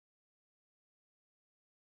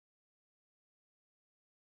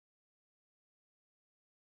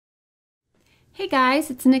Hey guys,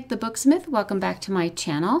 it's Nick the Booksmith. Welcome back to my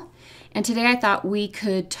channel. And today I thought we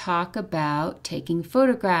could talk about taking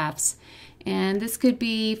photographs. And this could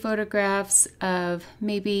be photographs of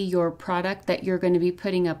maybe your product that you're going to be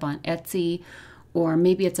putting up on Etsy, or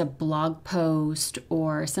maybe it's a blog post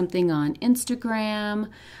or something on Instagram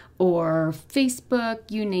or Facebook,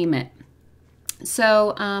 you name it.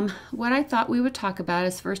 So what I thought we would talk about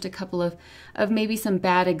is first a couple of maybe some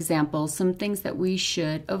bad examples, some things that we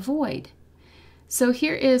should avoid. So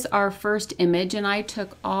here is our first image, and I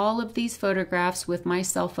took all of these photographs with my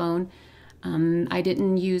cell phone. I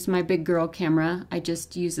didn't use my big girl camera. I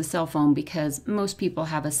just used a cell phone because most people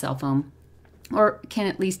have a cell phone or can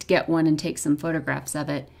at least get one and take some photographs of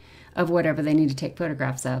it, of whatever they need to take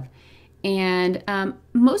photographs of. And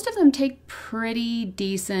most of them take pretty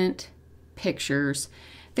decent pictures.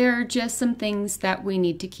 There are just some things that we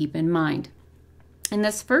need to keep in mind. In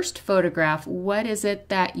this first photograph, what is it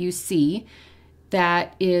that you see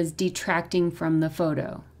that is detracting from the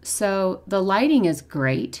photo? So the lighting is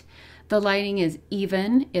great. The lighting is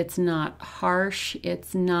even. It's not harsh.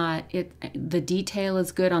 The detail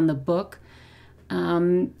is good on the book,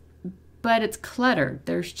 but it's cluttered.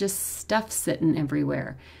 There's just stuff sitting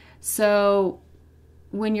everywhere. So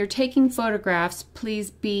when you're taking photographs,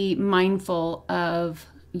 please be mindful of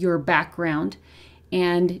your background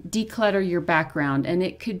and declutter your background. And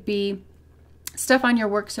it could be stuff on your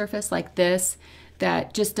work surface like this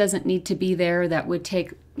that just doesn't need to be there, that would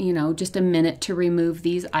take, just a minute to remove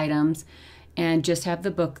these items and just have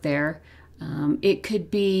the book there. It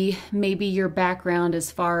could be maybe your background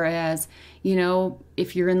as far as,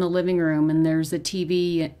 if you're in the living room and there's a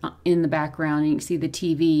TV in the background and you can see the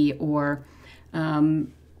TV, or,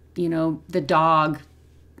 the dog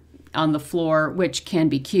on the floor, which can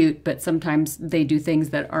be cute, but sometimes they do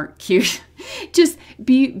things that aren't cute. Just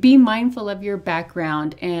be mindful of your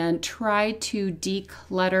background and try to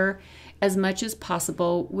declutter as much as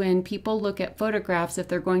possible. When people look at photographs, if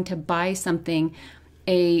they're going to buy something,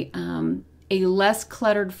 a less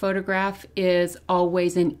cluttered photograph is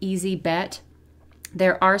always an easy bet.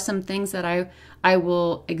 There are some things that I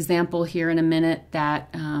will example here in a minute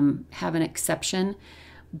that have an exception,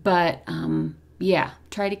 but yeah,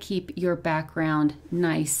 try to keep your background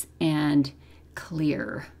nice and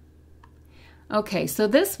clear. Okay, so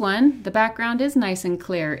this one, the background is nice and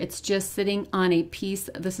clear. It's just sitting on a piece.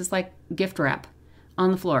 This is like gift wrap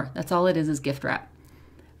on the floor. That's all it is gift wrap.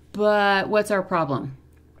 But what's our problem?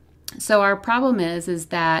 So our problem is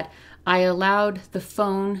that I allowed the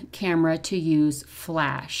phone camera to use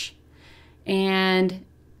flash. And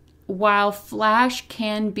while flash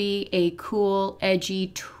can be a cool, edgy,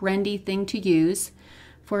 trendy thing to use,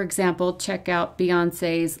 for example, check out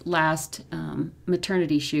Beyonce's last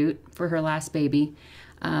maternity shoot for her last baby.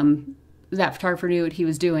 That photographer knew what he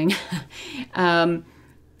was doing. We're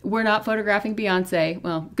not photographing Beyonce.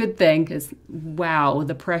 Well, good thing, because wow,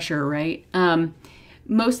 the pressure, right?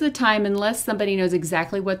 Most of the time, unless somebody knows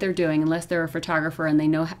exactly what they're doing, unless they're a photographer and they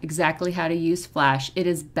know exactly how to use flash, it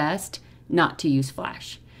is best not to use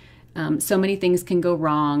flash. So many things can go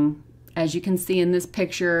wrong. As you can see in this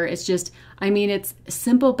picture, it's just, it's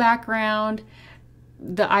simple background.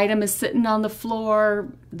 The item is sitting on the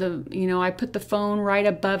floor. I put the phone right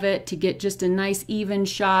above it to get just a nice even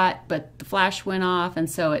shot, but the flash went off, and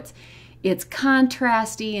so it's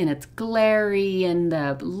contrasty and it's glary and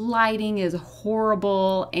the lighting is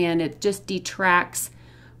horrible and it just detracts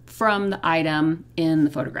from the item in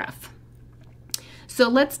the photograph. So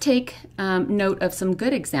let's take note of some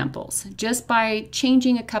good examples, just by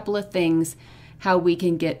changing a couple of things, how we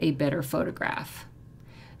can get a better photograph.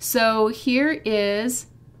 So here is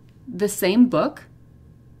the same book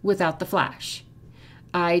without the flash.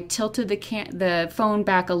 I tilted the phone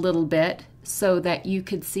back a little bit so that you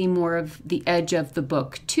could see more of the edge of the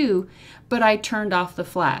book too, but I turned off the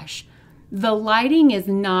flash. The lighting is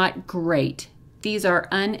not great. These are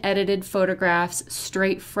unedited photographs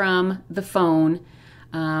straight from the phone.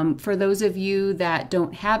 For those of you that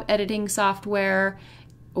don't have editing software,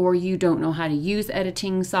 or you don't know how to use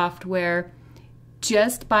editing software,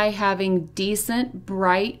 just by having decent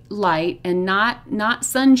bright light and not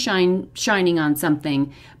sunshine shining on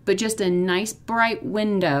something, but just a nice bright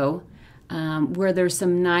window where there's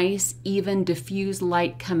some nice even diffused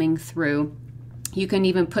light coming through. You can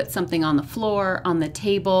even put something on the floor, on the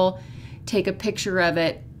table, take a picture of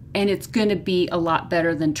it, and it's going to be a lot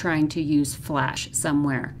better than trying to use flash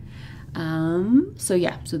somewhere.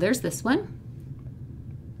 So there's this one.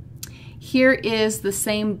 Here is the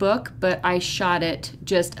same book, but I shot it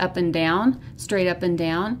just up and down, straight up and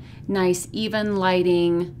down. Nice even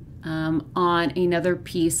lighting, on another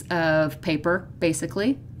piece of paper,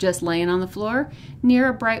 basically, just laying on the floor near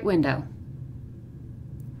a bright window.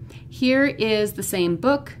 Here is the same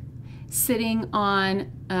book sitting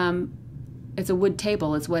on, it's a wood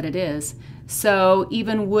table is what it is. So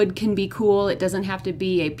even wood can be cool. It doesn't have to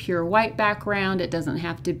be a pure white background. It doesn't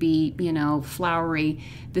have to be, you know, flowery.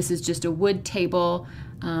 This is just a wood table.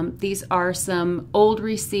 These are some old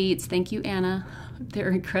receipts. Thank you, Anna.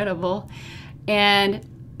 They're incredible. And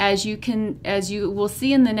as you will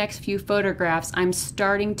see in the next few photographs, I'm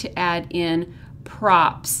starting to add in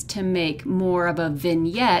props to make more of a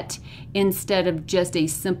vignette instead of just a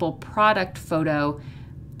simple product photo.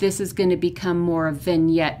 This is going to become more of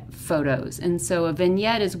vignette photos. And so a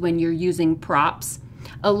vignette is when you're using props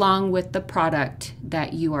along with the product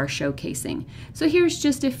that you are showcasing. So here's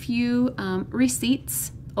just a few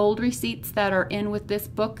receipts, old receipts that are in with this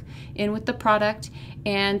book, in with the product.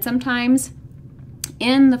 And sometimes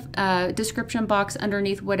in the description box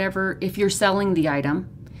underneath whatever, if you're selling the item,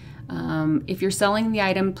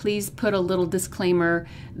 please put a little disclaimer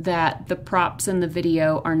that the props in the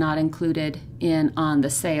video are not included on the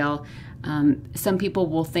sale. Some people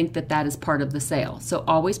will think that that is part of the sale. So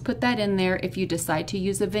always put that in there if you decide to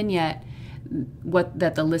use a vignette,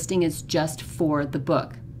 that the listing is just for the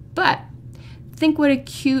book. But think what a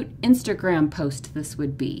cute Instagram post this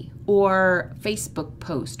would be, or Facebook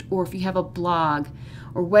post, or if you have a blog,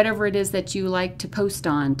 or whatever it is that you like to post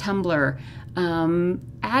on, Tumblr.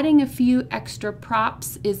 Adding a few extra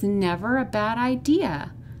props is never a bad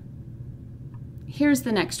idea. Here's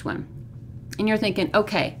the next one. And you're thinking,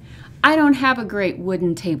 okay, I don't have a great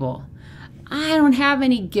wooden table. I don't have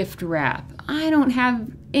any gift wrap. I don't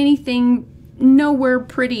have anything, nowhere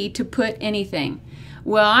pretty to put anything.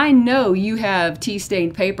 Well, I know you have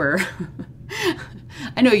tea-stained paper.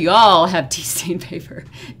 I know you all have tea-stained paper.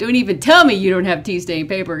 Don't even tell me you don't have tea-stained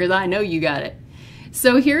paper, because I know you got it.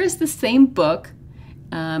 So here is the same book.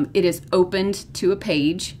 It is opened to a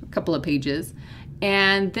page, a couple of pages,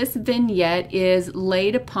 and this vignette is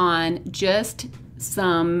laid upon just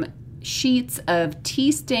some sheets of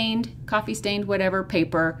tea-stained, coffee-stained, whatever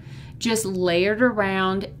paper, just layered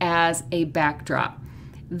around as a backdrop.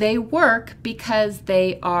 They work because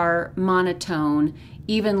they are monotone,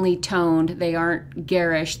 evenly toned. They aren't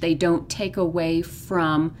garish. They don't take away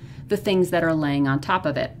from the things that are laying on top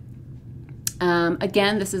of it.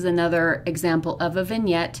 Again, this is another example of a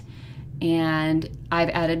vignette, and I've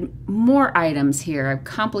added more items here. I've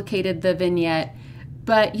complicated the vignette,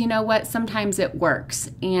 but you know what? Sometimes it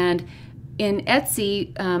works. And in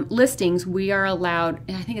Etsy listings, we are allowed,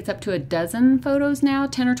 I think it's up to a dozen photos now,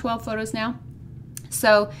 10 or 12 photos now.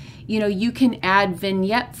 So, you know, you can add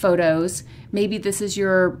vignette photos. Maybe this is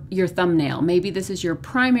your thumbnail. Maybe this is your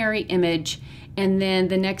primary image, and then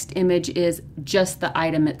the next image is just the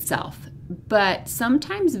item itself. But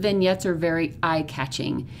sometimes vignettes are very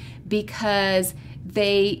eye-catching because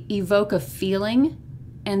they evoke a feeling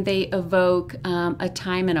and they evoke a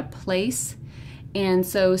time and a place. And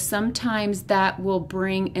so sometimes that will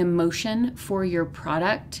bring emotion for your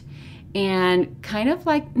product and kind of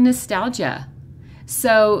like nostalgia.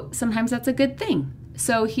 So sometimes that's a good thing.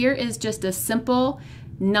 So here is just a simple,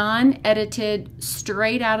 non-edited,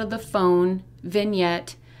 straight out of the phone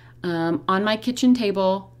vignette on my kitchen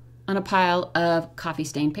table on a pile of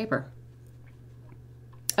coffee-stained paper.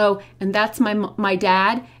 Oh, and that's my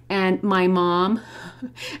dad and my mom,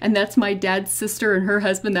 and that's my dad's sister and her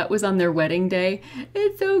husband. That was on their wedding day.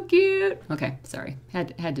 It's so cute. Okay, sorry,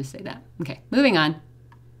 had to say that. Okay, moving on.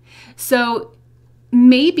 So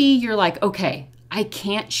maybe you're like, okay, I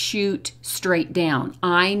can't shoot straight down.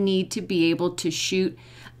 I need to be able to shoot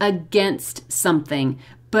against something,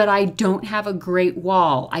 but I don't have a great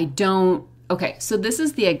wall. Okay, so this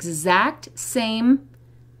is the exact same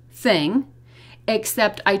thing,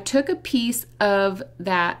 except I took a piece of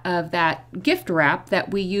that gift wrap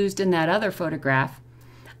that we used in that other photograph,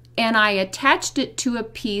 and I attached it to a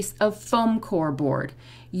piece of foam core board.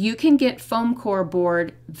 You can get foam core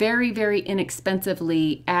board very, very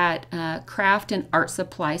inexpensively at craft and art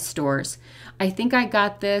supply stores. I think I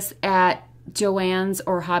got this at Joann's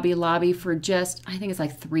or Hobby Lobby for just, I think it's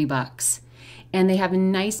like $3. And they have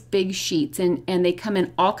nice big sheets, and they come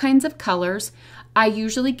in all kinds of colors. I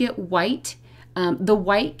usually get white. The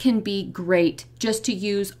white can be great just to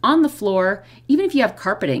use on the floor. Even if you have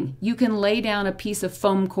carpeting, you can lay down a piece of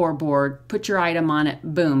foam core board, put your item on it,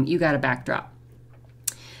 boom, you got a backdrop.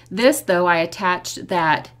 This, though, I attached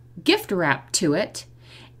that gift wrap to it,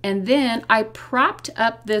 and then I propped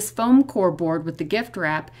up this foam core board with the gift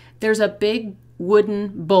wrap. There's a big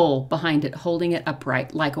wooden bowl behind it holding it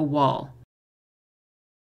upright like a wall.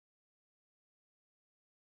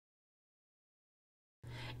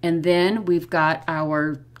 And then we've got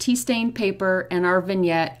our tea stained paper and our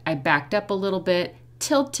vignette. I backed up a little bit,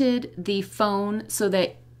 tilted the phone so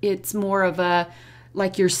that it's more of a,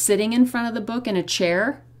 like you're sitting in front of the book in a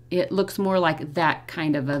chair. It looks more like that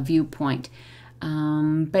kind of a viewpoint.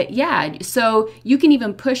 But yeah, so you can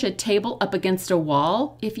even push a table up against a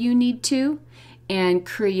wall if you need to and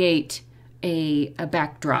create a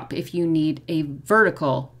backdrop if you need a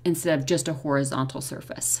vertical instead of just a horizontal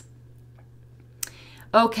surface.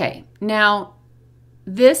 Okay, now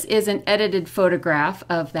this is an edited photograph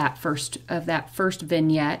of that first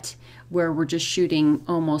vignette where we're just shooting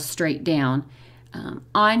almost straight down.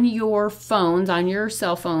 On your phones, on your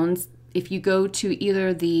cell phones, if you go to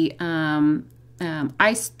either the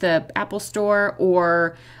Apple Store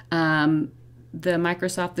or the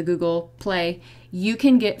Microsoft, the Google Play, you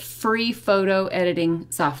can get free photo editing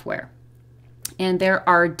software. And there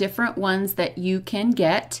are different ones that you can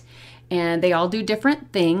get, and they all do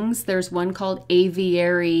different things. There's one called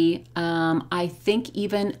Aviary. I think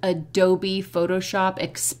even Adobe Photoshop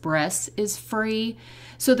Express is free.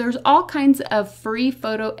 So there's all kinds of free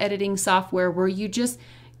photo editing software where you just,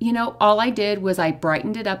 you know, all I did was I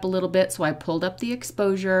brightened it up a little bit. So I pulled up the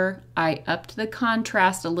exposure, I upped the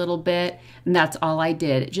contrast a little bit, and that's all I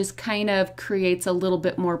did. It just kind of creates a little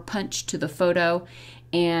bit more punch to the photo.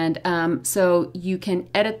 And so you can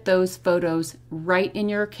edit those photos right in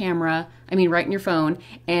your camera, right in your phone,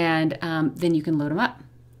 and then you can load them up.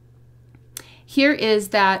 Here is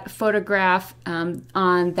that photograph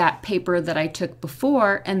on that paper that I took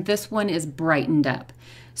before, and this one is brightened up.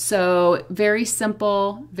 So very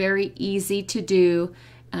simple, very easy to do,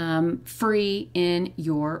 free in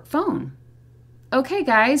your phone. Okay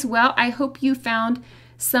guys, well, I hope you found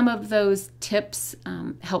some of those tips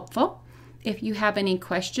helpful. If you have any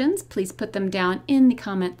questions, please put them down in the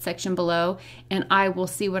comment section below, and I will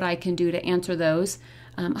see what I can do to answer those.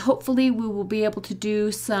 Hopefully we will be able to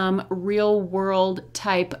do some real world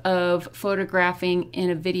type of photographing in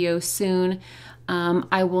a video soon.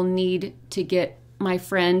 I will need to get my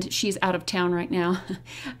friend, she's out of town right now,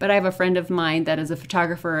 but I have a friend of mine that is a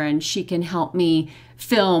photographer, and she can help me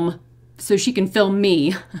film, so she can film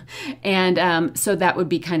me. And so that would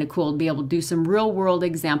be kind of cool to be able to do some real world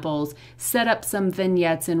examples, set up some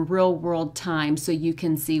vignettes in real world time so you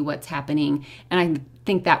can see what's happening. And I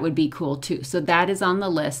think that would be cool too. So that is on the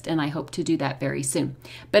list, and I hope to do that very soon.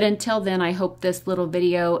 But until then, I hope this little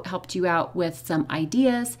video helped you out with some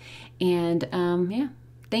ideas. And yeah,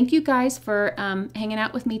 thank you guys for hanging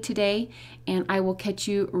out with me today, and I will catch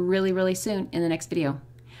you really, really soon in the next video.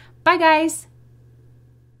 Bye guys.